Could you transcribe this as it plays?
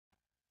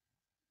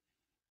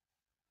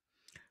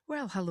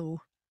Well,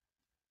 hello.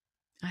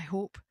 I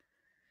hope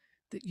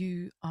that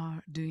you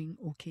are doing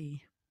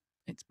okay.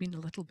 It's been a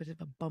little bit of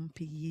a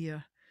bumpy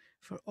year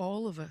for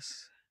all of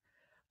us.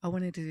 I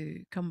wanted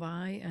to come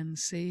by and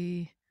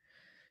say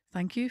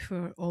thank you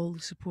for all the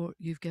support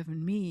you've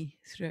given me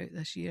throughout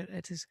this year.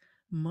 It is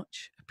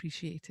much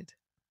appreciated.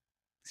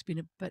 It's been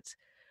a bit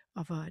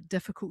of a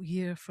difficult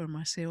year for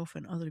myself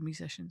and other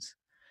musicians,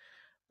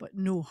 but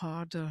no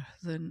harder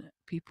than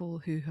people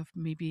who have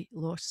maybe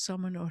lost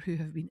someone or who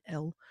have been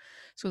ill.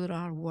 So there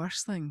are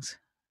worse things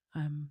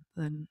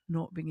than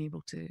not being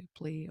able to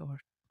play or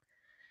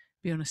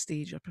be on a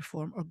stage or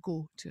perform or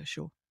go to a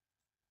show.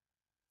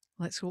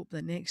 Let's hope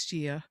that next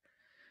year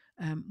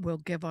will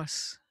give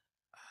us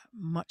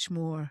much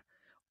more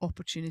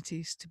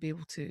opportunities to be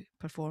able to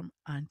perform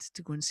and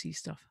to go and see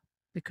stuff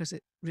because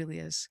it really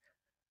is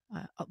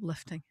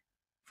uplifting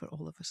for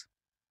all of us.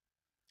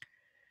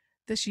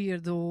 This year,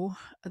 though,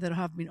 there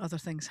have been other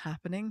things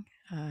happening.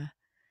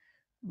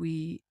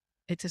 We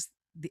it is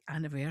the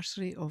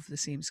anniversary of The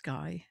Same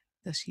Sky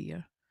this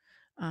year,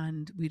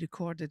 and we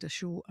recorded a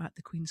show at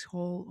the Queen's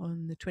Hall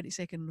on the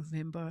 22nd of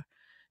November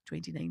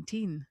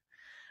 2019.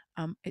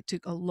 It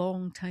took a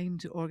long time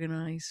to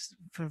organise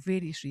for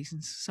various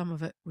reasons. Some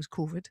of it was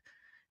COVID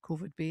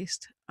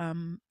based.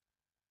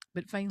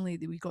 But finally,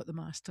 we got the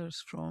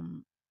masters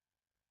from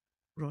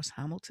Ross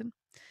Hamilton,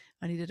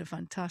 and he did a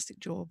fantastic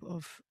job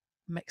of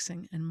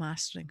mixing and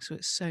mastering, so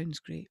it sounds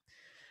great.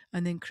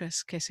 And then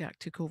Chris Kesiak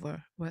took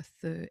over with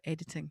the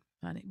editing,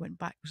 and it went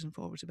backwards and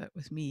forwards a bit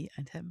with me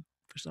and him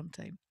for some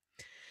time.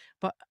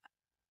 But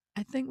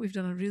I think we've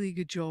done a really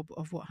good job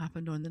of what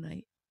happened on the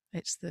night.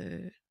 It's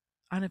the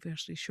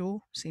anniversary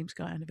show, Same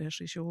Sky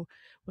anniversary show,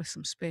 with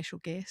some special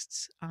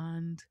guests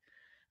and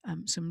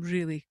some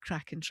really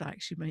cracking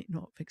tracks you might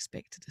not have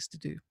expected us to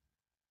do.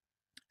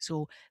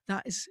 So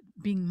that is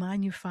being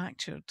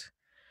manufactured,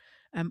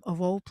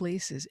 of all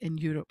places, in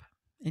Europe,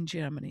 in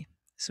Germany.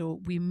 So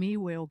we may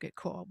well get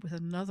caught up with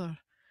another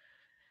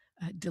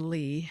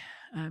delay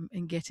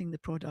in getting the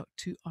product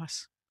to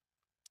us,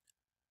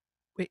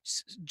 which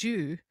is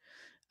due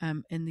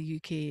in the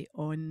UK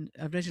on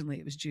originally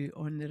it was due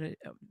on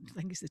I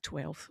think it's the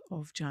 12th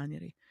of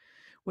January,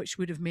 which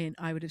would have meant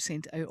I would have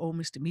sent it out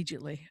almost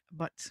immediately.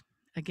 But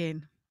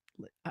again,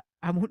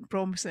 I won't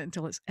promise it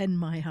until it's in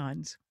my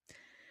hands.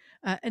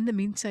 In the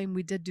meantime,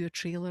 we did do a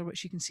trailer,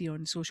 which you can see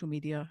on social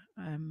media.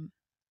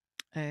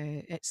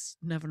 It's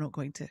never not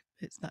going to.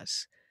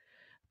 That's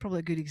probably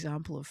a good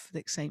example of the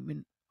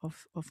excitement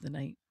of the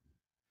night.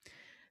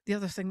 The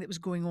other thing that was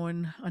going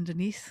on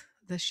underneath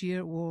this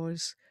year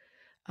was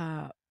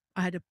uh,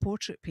 I had a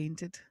portrait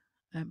painted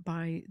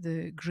by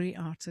the great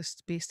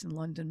artist based in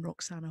London,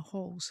 Roxana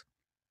Halls.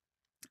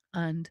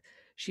 And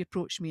she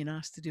approached me and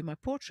asked to do my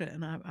portrait.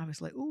 And I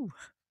was like, oh,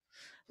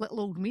 little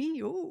old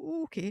me.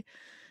 Oh, okay.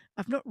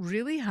 I've not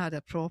really had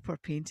a proper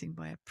painting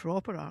by a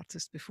proper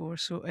artist before.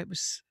 So it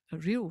was a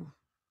real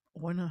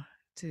honour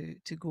to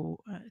go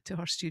to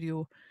her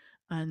studio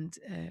and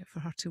for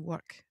her to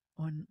work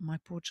on my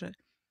portrait.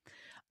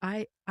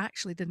 I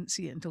actually didn't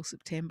see it until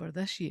September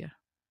this year,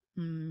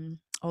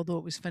 although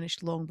it was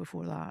finished long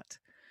before that.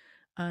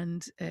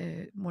 And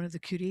one of the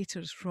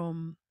curators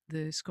from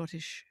the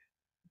Scottish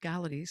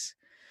galleries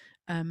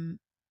um,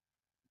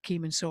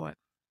 came and saw it,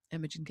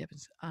 Imogen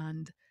Gibbons,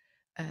 and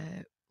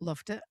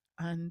loved it.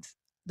 And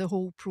the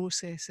whole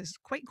process is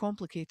quite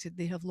complicated.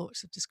 They have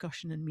lots of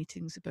discussion and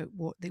meetings about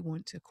what they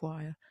want to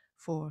acquire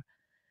for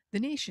the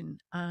nation.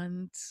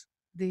 And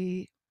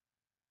the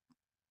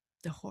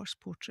the horse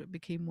portrait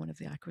became one of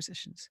the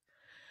acquisitions.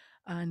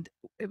 And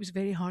it was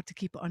very hard to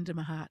keep it under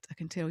my hat, I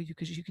can tell you,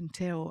 because you can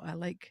tell I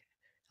like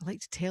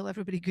to tell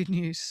everybody good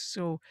news.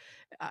 So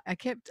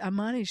I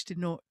managed to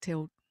not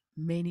tell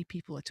many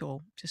people at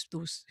all, just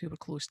those who were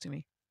close to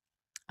me.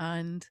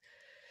 And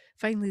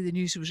finally, the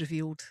news was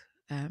revealed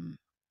um,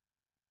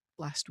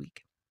 last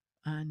week.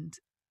 And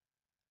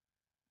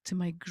to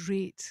my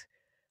great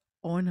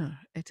honour,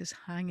 it is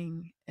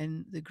hanging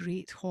in the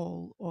Great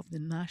Hall of the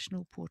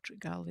National Portrait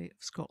Gallery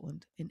of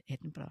Scotland in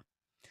Edinburgh.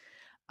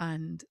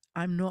 And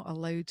I'm not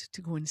allowed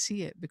to go and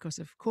see it because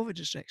of COVID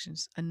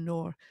restrictions, and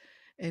nor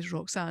is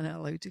Roxana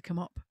allowed to come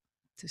up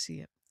to see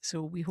it.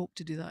 So we hope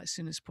to do that as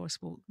soon as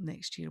possible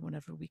next year,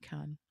 whenever we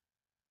can.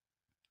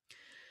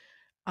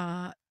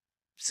 Uh,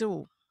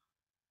 so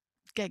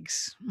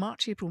gigs,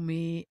 March, April,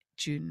 May,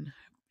 June,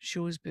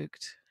 shows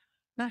booked,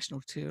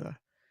 national tour,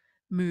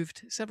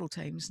 moved several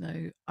times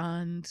now,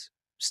 and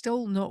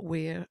still not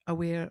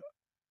aware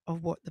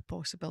of what the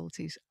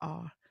possibilities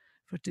are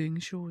for doing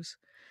shows.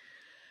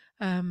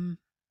 Um,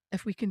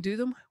 if we can do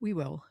them, we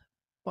will.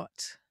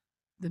 But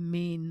the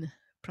main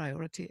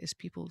priority is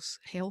people's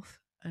health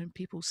and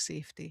people's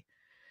safety,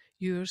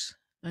 yours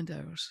and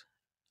ours.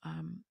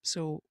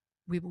 So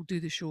we will do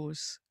the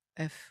shows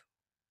if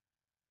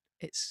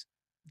it's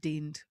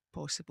deemed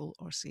possible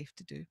or safe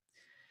to do.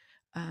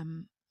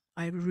 Um,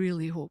 I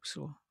really hope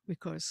so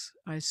because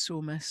I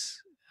so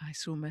miss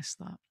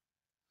that.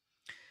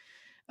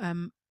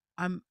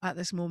 I'm at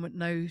this moment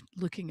now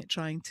looking at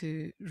trying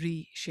to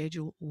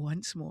reschedule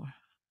once more.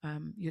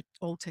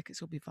 All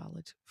tickets will be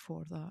valid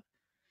for that.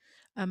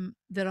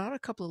 There are a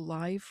couple of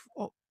live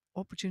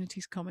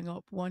opportunities coming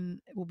up.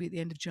 One will be at the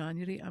end of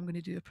January. I'm going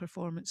to do a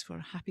performance for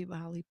Happy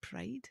Valley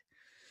Pride.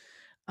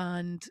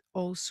 And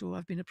also,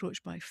 I've been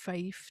approached by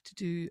Fife to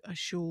do a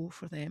show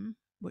for them,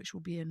 which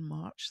will be in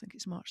March. I think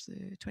it's March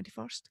the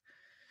 21st.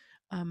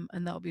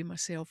 And that'll be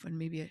myself and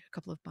maybe a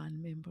couple of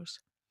band members.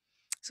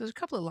 So there's a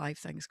couple of live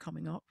things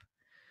coming up.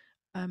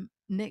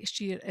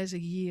 Next year is a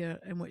year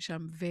in which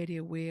I'm very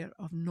aware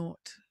of not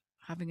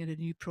having a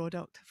new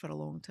product for a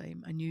long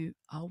time, a new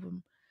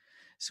album.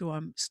 So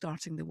I'm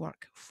starting the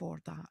work for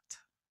that.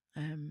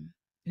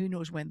 Who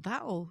knows when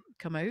that'll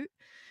come out,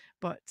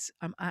 but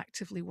I'm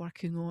actively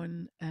working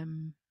on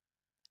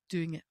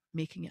doing it,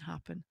 making it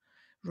happen,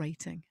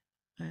 writing,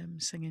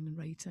 singing and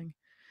writing.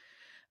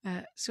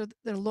 So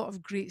there are a lot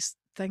of great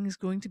things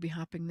going to be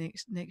happening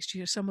next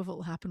year. Some of it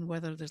will happen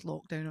whether there's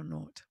lockdown or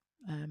not.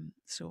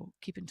 So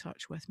keep in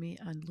touch with me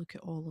and look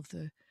at all of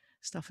the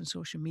stuff on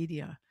social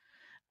media.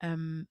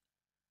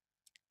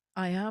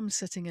 I am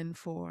sitting in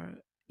for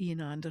Ian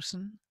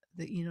Anderson,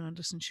 the Ian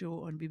Anderson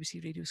show on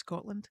BBC Radio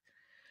Scotland,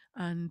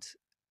 and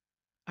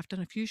I've done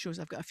a few shows.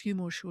 I've got a few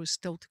more shows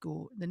still to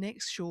go. The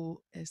next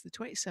show is the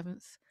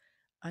 27th,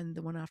 and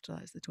the one after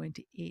that is the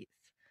 28th.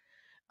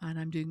 And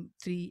I'm doing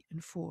 3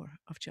 and 4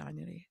 of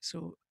January.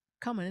 So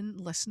come in,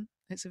 listen.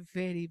 It's a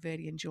very,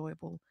 very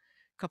enjoyable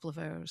couple of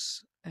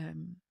hours.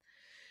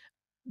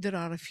 There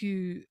are a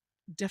few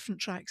different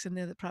tracks in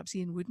there that perhaps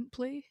Ian wouldn't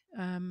play,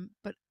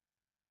 but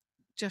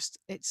just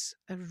it's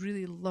a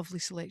really lovely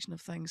selection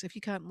of things. If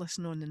you can't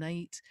listen on the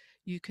night,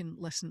 you can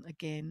listen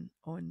again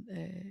on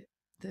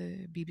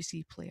the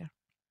BBC player.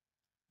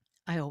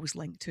 I always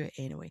link to it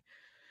anyway.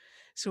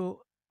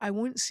 So I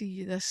won't see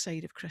you this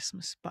side of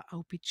Christmas, but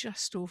I'll be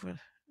just over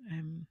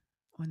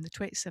on the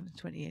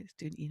 27th, 28th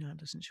doing Ian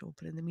Anderson show.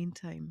 But in the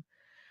meantime,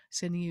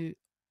 sending you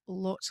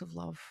lots of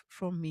love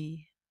from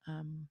me,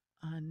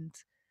 and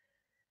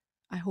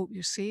I hope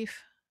you're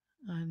safe,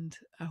 and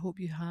I hope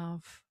you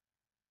have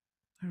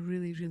a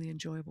really, really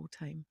enjoyable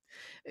time.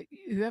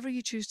 Whoever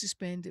you choose to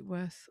spend it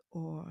with,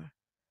 or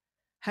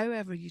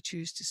however you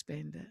choose to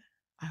spend it,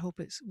 I hope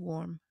it's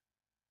warm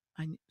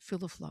and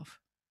full of love.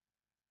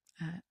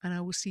 And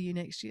I will see you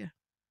next year.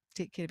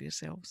 Take care of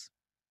yourselves.